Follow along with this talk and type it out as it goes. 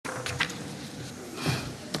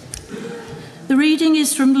The reading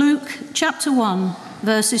is from Luke chapter 1,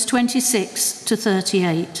 verses 26 to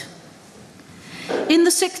 38. In the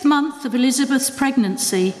 6th month of Elizabeth's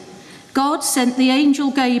pregnancy, God sent the angel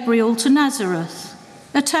Gabriel to Nazareth,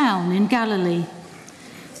 a town in Galilee,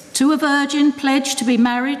 to a virgin pledged to be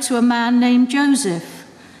married to a man named Joseph,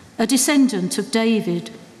 a descendant of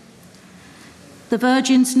David. The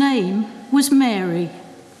virgin's name was Mary.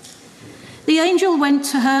 The angel went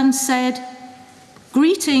to her and said,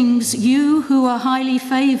 "Greetings, you who are highly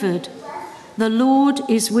favoured. The Lord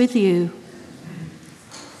is with you."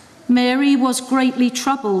 Mary was greatly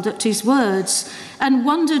troubled at his words and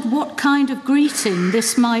wondered what kind of greeting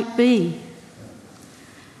this might be.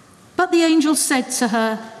 But the angel said to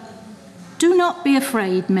her, "Do not be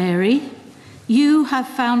afraid, Mary. You have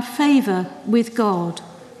found favour with God.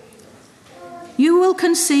 You will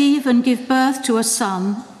conceive and give birth to a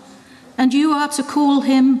son, and you are to call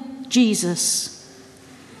him Jesus.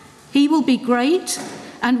 He will be great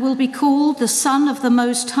and will be called the Son of the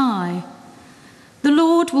Most High. The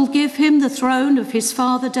Lord will give him the throne of his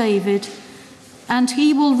father David, and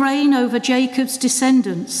he will reign over Jacob's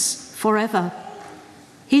descendants forever.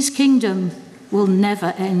 His kingdom will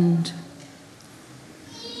never end."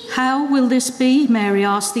 "How will this be?" Mary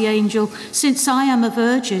asked the angel, "since I am a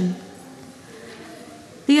virgin?"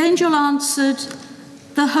 The angel answered,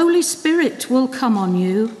 "The Holy Spirit will come on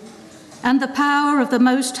you, and the power of the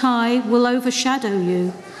Most High will overshadow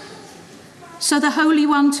you. So the Holy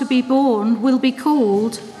One to be born will be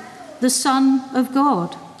called the Son of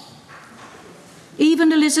God.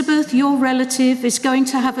 Even Elizabeth, your relative, is going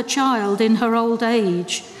to have a child in her old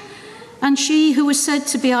age, and she who was said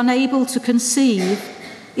to be unable to conceive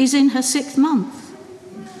is in her 6th month.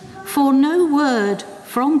 For no word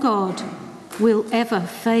from God will ever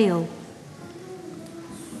fail."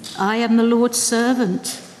 "I am the Lord's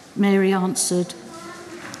servant," Mary answered.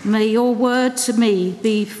 "May your word to me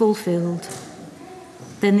be fulfilled."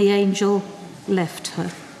 Then the angel left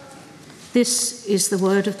her. This is the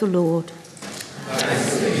word of the Lord.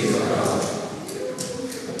 Thanks be to God.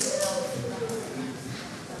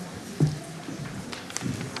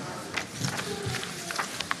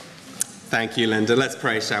 Thank you, Linda. Let's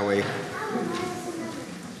pray, shall we?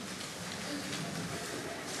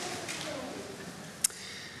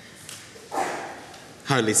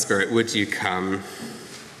 Holy Spirit, would you come?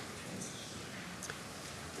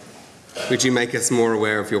 Would you make us more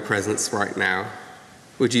aware of your presence right now?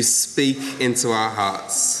 Would you speak into our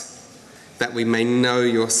hearts that we may know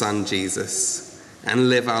your Son, Jesus, and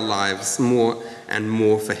live our lives more and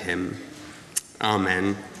more for him?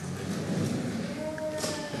 Amen.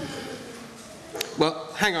 Well,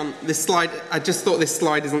 hang on, this slide, I just thought this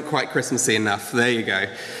slide isn't quite Christmassy enough. There you go.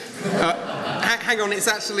 Hang on, it's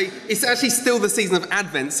actually still the season of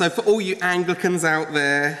Advent, so for all you Anglicans out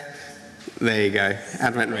there you go,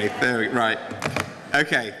 Advent wreath, right.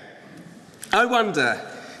 Okay, I wonder,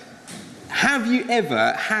 have you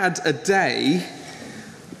ever had a day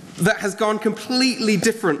that has gone completely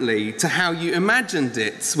differently to how you imagined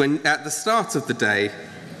it when at the start of the day?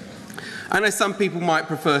 I know some people might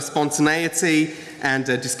prefer spontaneity and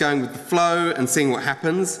just going with the flow and seeing what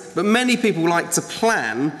happens, but many people like to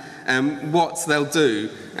plan what they'll do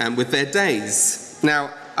with their days.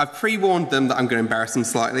 Now, I've pre-warned them that I'm going to embarrass them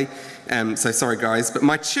slightly, so sorry guys, but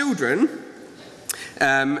my children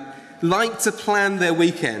like to plan their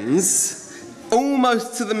weekends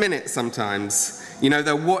almost to the minute sometimes. You know,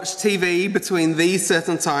 they'll watch TV between these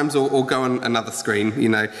certain times or go on another screen, you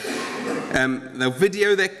know. They'll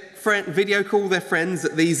video call their friends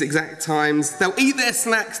at these exact times. They'll eat their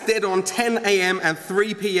snacks dead on 10 a.m. and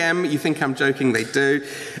 3 p.m. You think I'm joking, they do,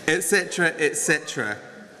 etc., etc.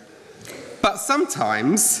 But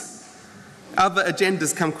sometimes other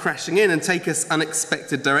agendas come crashing in and take us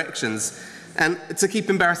unexpected directions. And to keep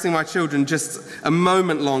embarrassing my children just a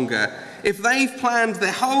moment longer, if they've planned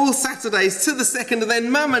their whole Saturdays to the second and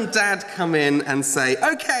then mum and dad come in and say,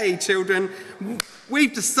 "Okay, children,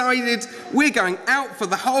 we've decided we're going out for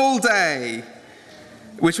the whole day,"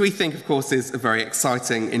 which we think, of course, is a very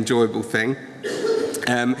exciting, enjoyable thing.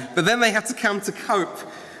 But then they have to come to cope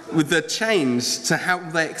with the change to how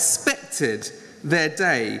they expected their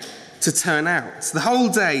day to turn out. The whole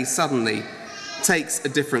day suddenly takes a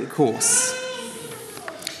different course.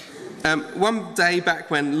 One day back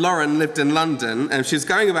when Lauren lived in London and she was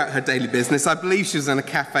going about her daily business, I believe she was in a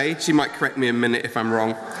cafe, she might correct me in a minute if I'm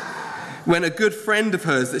wrong, when a good friend of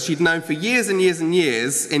hers that she'd known for years and years and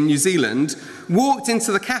years in New Zealand walked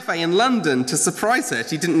into the cafe in London to surprise her.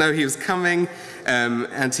 She didn't know he was coming,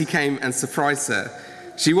 and he came and surprised her.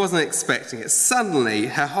 She wasn't expecting it. Suddenly,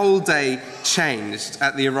 her whole day changed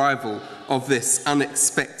at the arrival of this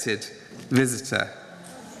unexpected visitor.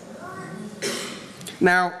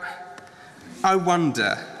 Now, I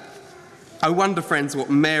wonder, friends, what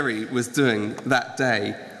Mary was doing that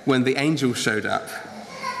day when the angel showed up.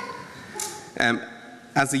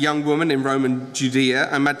 As a young woman in Roman Judea,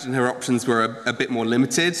 I imagine her options were a bit more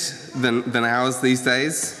limited than ours these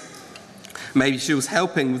days. Maybe she was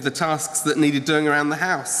helping with the tasks that needed doing around the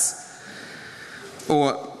house.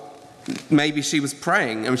 Or maybe she was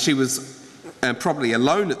praying, and she was probably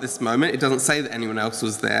alone at this moment. It doesn't say that anyone else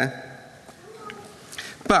was there.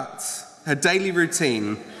 But her daily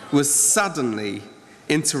routine was suddenly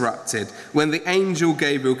interrupted when the angel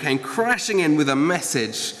Gabriel came crashing in with a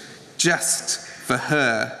message just for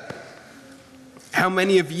her. How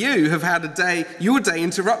many of you have had your day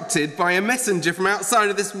interrupted by a messenger from outside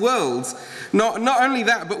of this world? Not only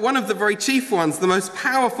that, but one of the very chief ones, the most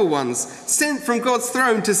powerful ones, sent from God's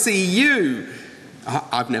throne to see you.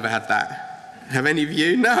 I've never had that. Have any of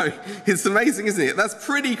you? No. It's amazing, isn't it? That's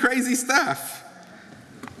pretty crazy stuff.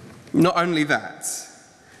 Not only that,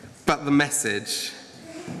 but the message.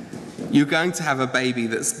 You're going to have a baby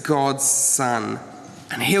that's God's son,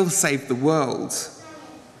 and he'll save the world.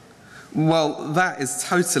 Well, that is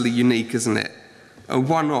totally unique, isn't it? A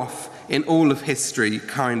one-off in all of history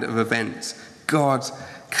kind of event. God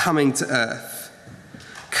coming to earth,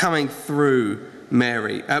 coming through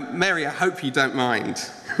Mary. Mary, I hope you don't mind.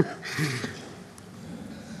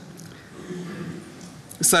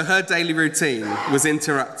 So her daily routine was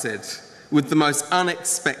interrupted with the most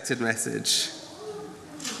unexpected message.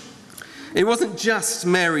 It wasn't just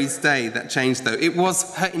Mary's day that changed, though. It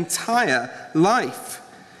was her entire life.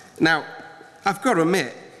 Now, I've got to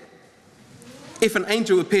admit, if an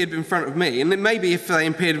angel appeared in front of me, and maybe if they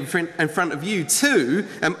appeared in front of you too,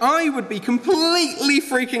 I would be completely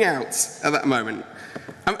freaking out at that moment.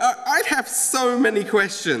 I'd have so many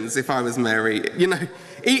questions if I was Mary.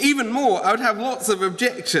 Even more, I would have lots of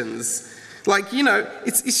objections. Like,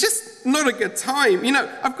 it's just not a good time.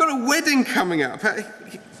 I've got a wedding coming up.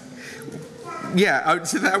 Yeah,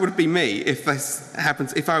 so that would be me if this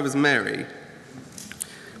happens, if I was Mary.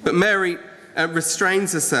 But Mary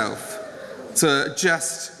restrains herself to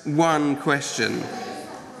just one question.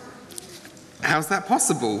 How's that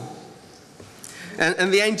possible?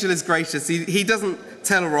 And the angel is gracious. He doesn't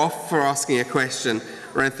tell her off for asking a question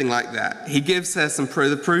or anything like that. He gives her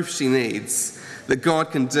the proof she needs that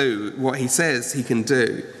God can do what he says he can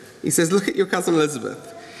do. He says, look at your cousin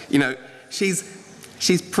Elizabeth.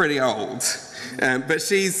 She's pretty old, but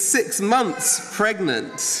she's 6 months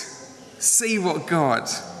pregnant. See what God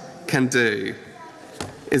can do.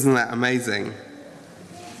 Isn't that amazing?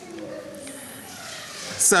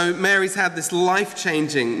 So Mary's had this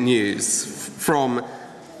life-changing news from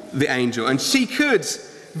the angel, and she could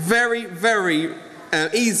very, very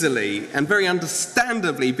easily and very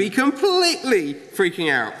understandably be completely freaking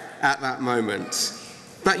out at that moment.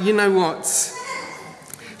 But you know what?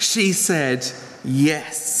 She said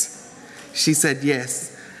yes. She said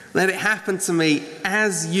yes. Let it happen to me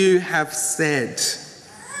as you have said.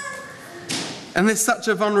 And there's such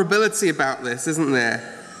a vulnerability about this, isn't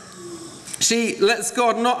there? She lets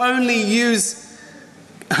God not only use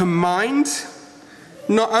her mind,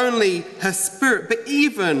 not only her spirit, but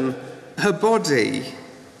even her body.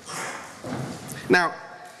 Now,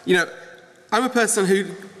 I'm a person who,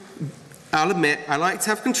 I'll admit, I like to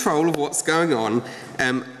have control of what's going on,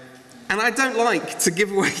 and I don't like to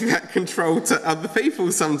give away that control to other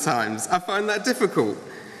people sometimes. I find that difficult.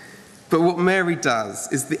 But what Mary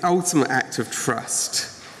does is the ultimate act of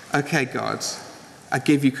trust. Okay, God, I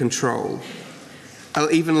give you control.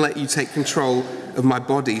 I'll even let you take control of my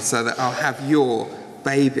body so that I'll have your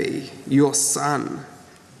baby, your son.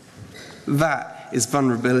 That is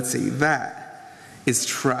vulnerability. That is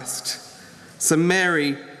trust. So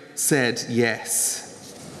Mary said yes.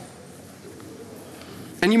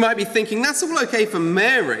 And you might be thinking, that's all okay for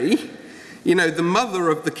Mary, the mother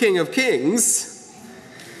of the King of Kings.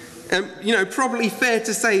 Probably fair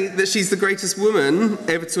to say that she's the greatest woman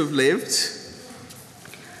ever to have lived.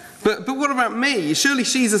 But what about me? Surely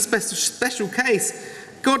she's a special case.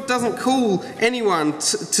 God doesn't call anyone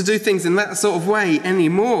to do things in that sort of way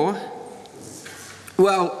anymore.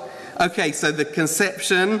 Well, okay, so the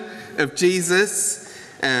conception of Jesus,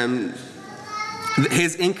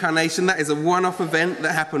 his incarnation, that is a one-off event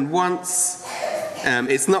that happened once.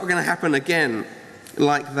 It's not going to happen again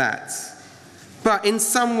like that. But in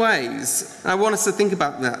some ways, I want us to think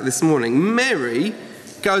about that this morning. Mary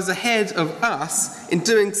goes ahead of us in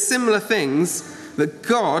doing similar things that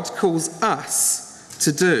God calls us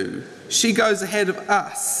to do. She goes ahead of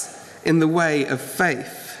us in the way of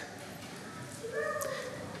faith.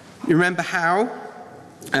 You remember how?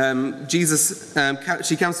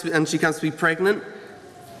 she comes to be pregnant,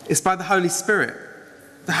 it's by the Holy Spirit.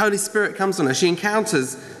 The Holy Spirit comes on her. She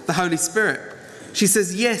encounters the Holy Spirit. She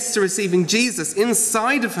says yes to receiving Jesus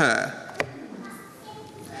inside of her.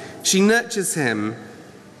 She nurtures him.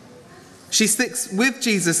 She sticks with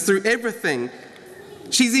Jesus through everything.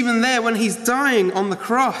 She's even there when he's dying on the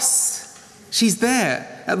cross. She's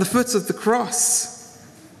there at the foot of the cross.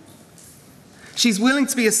 She's willing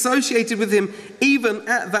to be associated with him even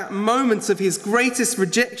at that moment of his greatest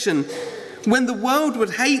rejection, when the world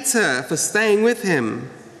would hate her for staying with him.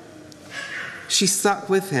 She stuck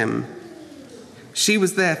with him. She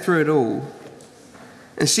was there through it all.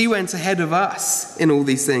 And she went ahead of us in all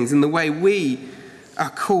these things, in the way we are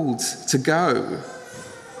called to go.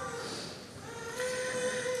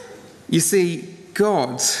 You see,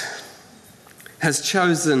 God has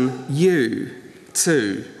chosen you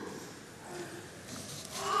too.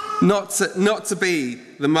 Not to be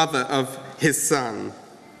the mother of his son,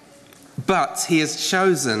 but he has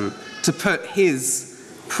chosen to put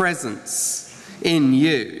his presence in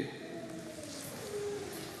you.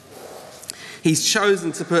 He's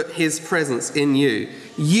chosen to put his presence in you.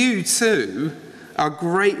 You too are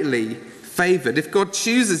greatly favoured. If God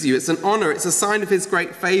chooses you, it's an honour, it's a sign of his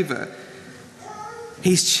great favour.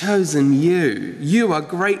 He's chosen you. You are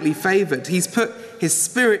greatly favoured. He's put his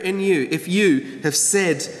Spirit in you if you have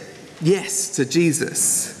said yes to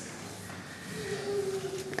Jesus.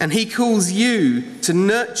 And he calls you to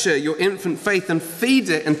nurture your infant faith and feed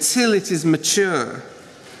it until it is mature.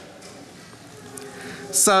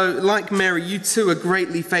 So, like Mary, you too are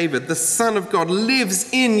greatly favoured. The Son of God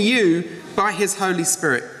lives in you by his Holy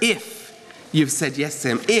Spirit, if you've said yes to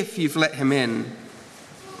him, if you've let him in.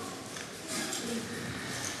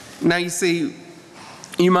 Now, you see,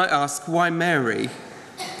 you might ask, why Mary?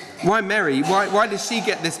 Why Mary? Why does she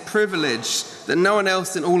get this privilege that no one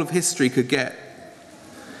else in all of history could get?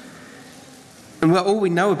 And well, all we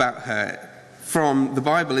know about her from the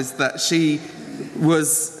Bible is that she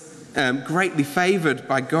was greatly favoured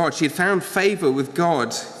by God. She had found favour with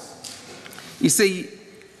God. You see,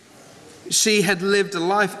 she had lived a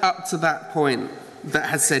life up to that point that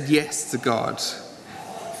had said yes to God.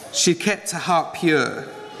 She kept her heart pure.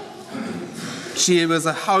 She was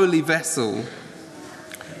a holy vessel.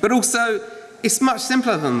 But also, it's much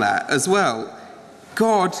simpler than that as well.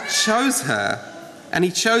 God chose her, and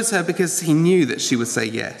he chose her because he knew that she would say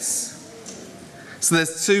yes. So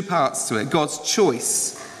there's two parts to it: God's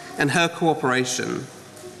choice and her cooperation.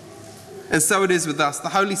 And so it is with us. The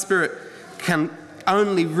Holy Spirit can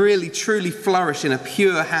only really truly flourish in a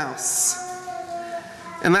pure house.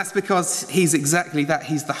 And that's because he's exactly that.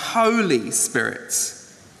 He's the Holy Spirit.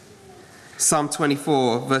 Psalm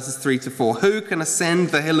 24, verses 3-4. Who can ascend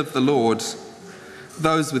the hill of the Lord?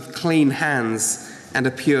 Those with clean hands and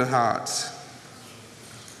a pure heart.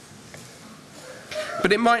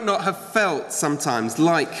 But it might not have felt sometimes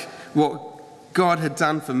like what God had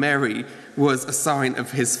done for Mary was a sign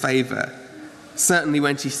of his favour. Certainly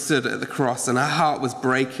when she stood at the cross and her heart was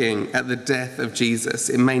breaking at the death of Jesus,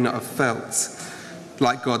 it may not have felt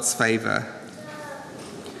like God's favour.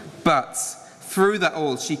 But through that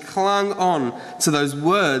all, she clung on to those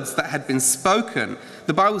words that had been spoken.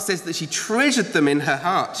 The Bible says that she treasured them in her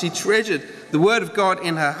heart. She treasured the word of God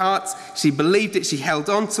in her heart. She believed it. She held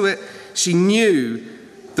on to it. She knew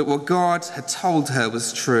that what God had told her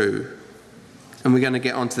was true. And we're going to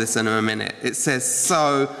get onto this in a minute. It says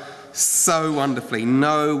so wonderfully,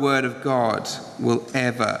 no word of God will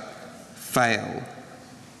ever fail.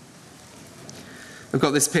 I've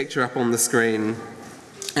got this picture up on the screen,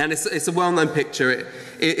 and it's a well-known picture.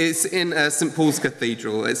 It's in St. Paul's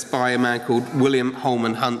Cathedral. It's by a man called William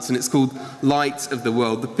Holman Hunt, and it's called Light of the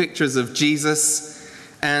World. The picture's of Jesus,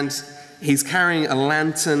 and he's carrying a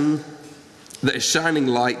lantern that is shining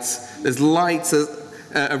light. There's light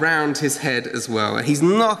around his head as well. He's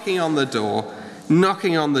knocking on the door.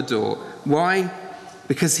 Why?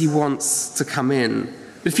 Because he wants to come in.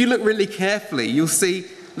 But if you look really carefully, you'll see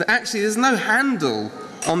that actually there's no handle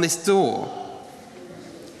on this door.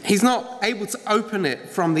 He's not able to open it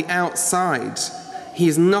from the outside. He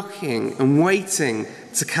is knocking and waiting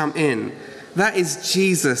to come in. That is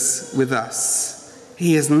Jesus with us.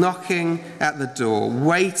 He is knocking at the door,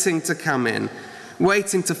 waiting to come in,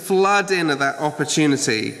 waiting to flood in at that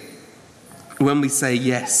opportunity when we say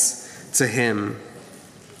yes to him.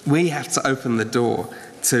 We have to open the door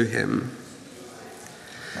to him.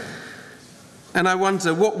 And I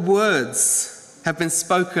wonder, what words have been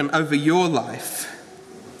spoken over your life?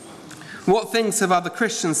 What things have other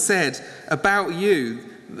Christians said about you,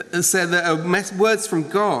 said that are words from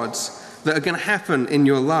God that are going to happen in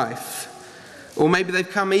your life? Or maybe they've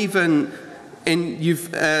come even and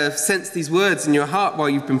you've sensed these words in your heart while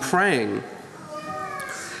you've been praying.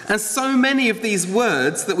 And so many of these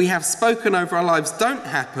words that we have spoken over our lives don't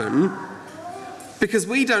happen because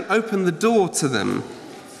we don't open the door to them.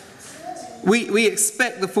 We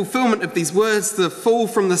expect the fulfillment of these words to fall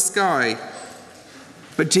from the sky.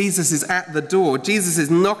 But Jesus is at the door. Jesus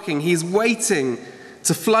is knocking. He's waiting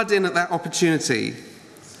to flood in at that opportunity.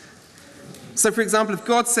 So, for example, if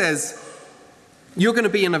God says, you're going to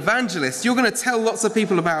be an evangelist, you're going to tell lots of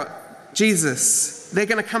people about Jesus, they're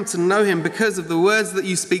going to come to know him because of the words that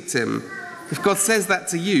you speak to him. If God says that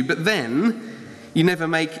to you, but then you never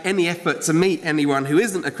make any effort to meet anyone who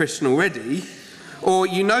isn't a Christian already, or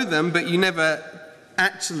you know them, but you never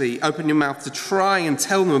actually open your mouth to try and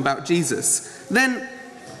tell them about Jesus, then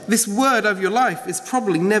this word over your life is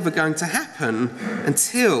probably never going to happen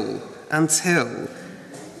until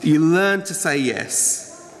you learn to say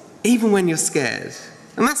yes, even when you're scared.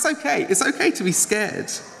 And that's okay. It's okay to be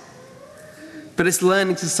scared. But it's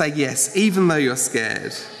learning to say yes, even though you're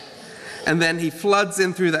scared. And then he floods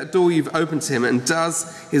in through that door you've opened to him and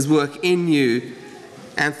does his work in you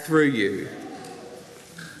and through you.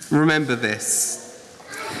 Remember this.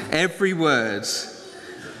 Every word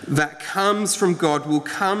that comes from God will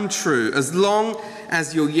come true as long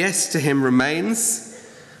as your yes to him remains.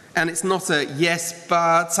 And it's not a yes,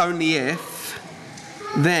 but only if,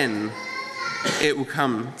 then it will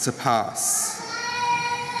come to pass.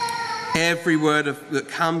 Every word that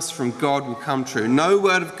comes from God will come true. No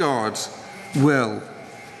word of God will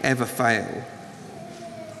ever fail.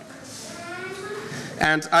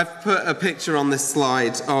 And I've put a picture on this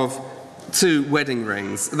slide of 2 wedding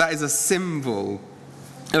rings. That is a symbol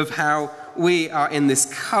of how we are in this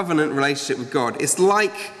covenant relationship with God. It's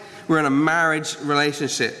like we're in a marriage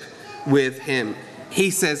relationship with him. He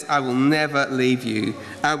says, I will never leave you.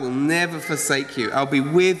 I will never forsake you. I'll be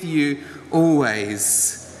with you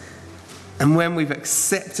always. And when we've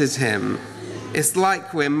accepted him, it's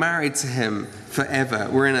like we're married to him forever.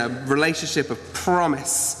 We're in a relationship of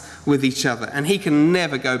promise with each other. And he can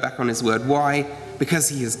never go back on his word. Why? Because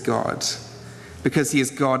he is God. Because he is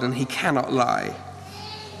God and he cannot lie.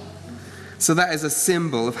 So that is a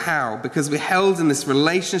symbol of how, because we're held in this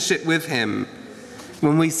relationship with him,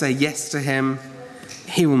 when we say yes to him,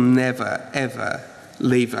 he will never, ever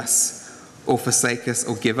leave us or forsake us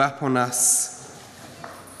or give up on us.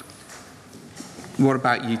 What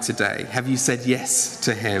about you today? Have you said yes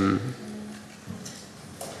to him?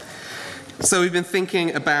 So we've been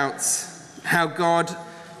thinking about how God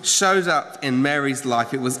showed up in Mary's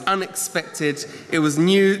life. It was unexpected. It was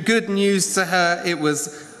good news to her. It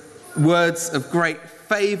was words of great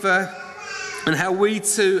favour, and how we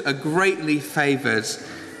too are greatly favoured.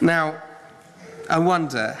 Now, I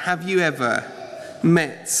wonder, have you ever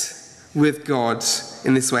met with God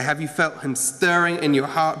in this way? Have you felt him stirring in your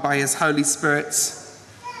heart by his Holy Spirit?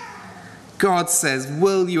 God says,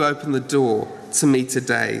 will you open the door to me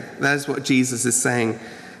today? That is what Jesus is saying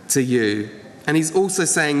to you. And he's also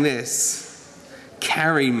saying this,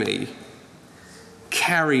 carry me.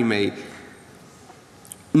 Carry me.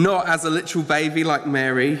 Not as a literal baby like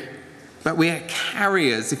Mary, but we are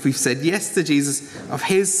carriers, if we've said yes to Jesus, of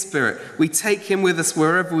his Spirit. We take him with us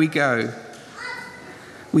wherever we go.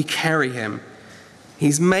 We carry him.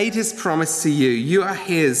 He's made his promise to you. You are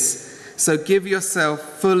his, so give yourself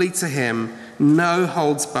fully to him, no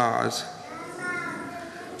holds barred.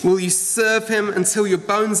 Will you serve him until your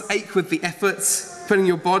bones ache with the effort, putting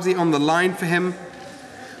your body on the line for him?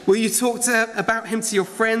 Will you talk about him to your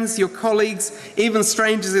friends, your colleagues, even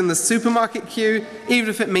strangers in the supermarket queue, even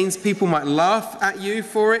if it means people might laugh at you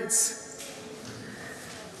for it?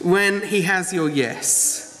 When he has your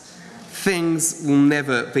yes, things will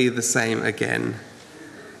never be the same again.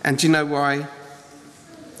 And do you know why?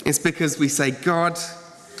 It's because we say, God,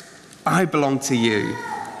 I belong to you,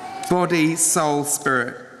 body, soul,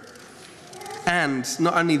 spirit. And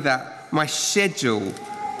not only that, my schedule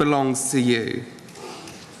belongs to you.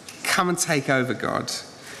 Come and take over, God.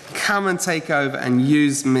 Come and take over and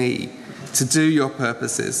use me to do your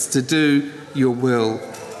purposes, to do your will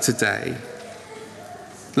today.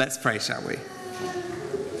 Let's pray, shall we?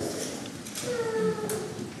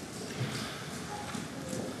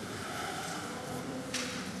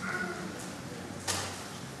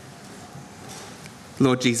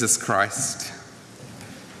 Lord Jesus Christ,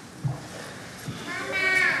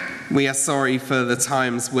 we are sorry for the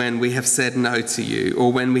times when we have said no to you,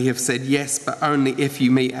 or when we have said yes, but only if you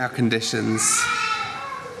meet our conditions.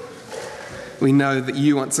 We know that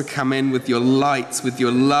you want to come in with your light, with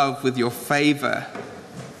your love, with your favour.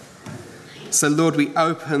 So Lord, we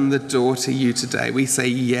open the door to you today. We say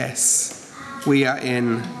yes. We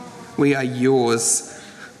are yours,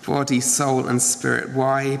 body, soul, and spirit.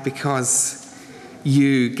 Why? Because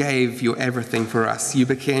you gave your everything for us. You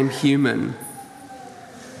became human.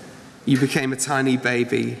 You became a tiny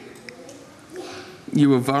baby. You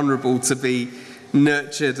were vulnerable to be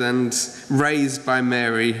nurtured and raised by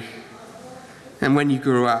Mary. And when you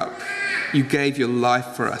grew up, you gave your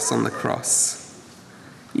life for us on the cross.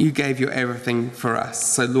 You gave your everything for us.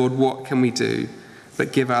 So Lord, what can we do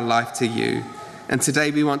but give our life to you? And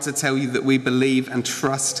today we want to tell you that we believe and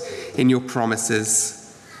trust in your promises,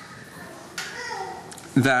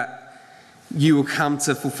 that you will come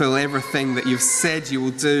to fulfill everything that you've said you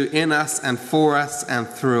will do in us and for us and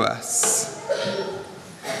through us.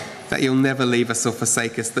 That you'll never leave us or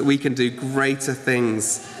forsake us, that we can do greater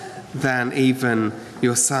things than even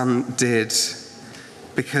your Son did,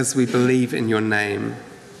 because we believe in your name.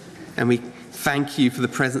 And we thank you for the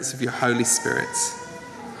presence of your Holy Spirit.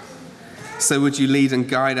 So would you lead and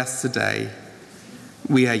guide us today?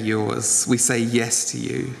 We are yours. We say yes to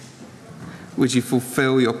you. Would you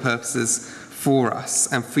fulfill your purposes for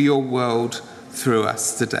us and for your world through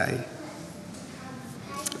us today?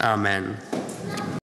 Amen.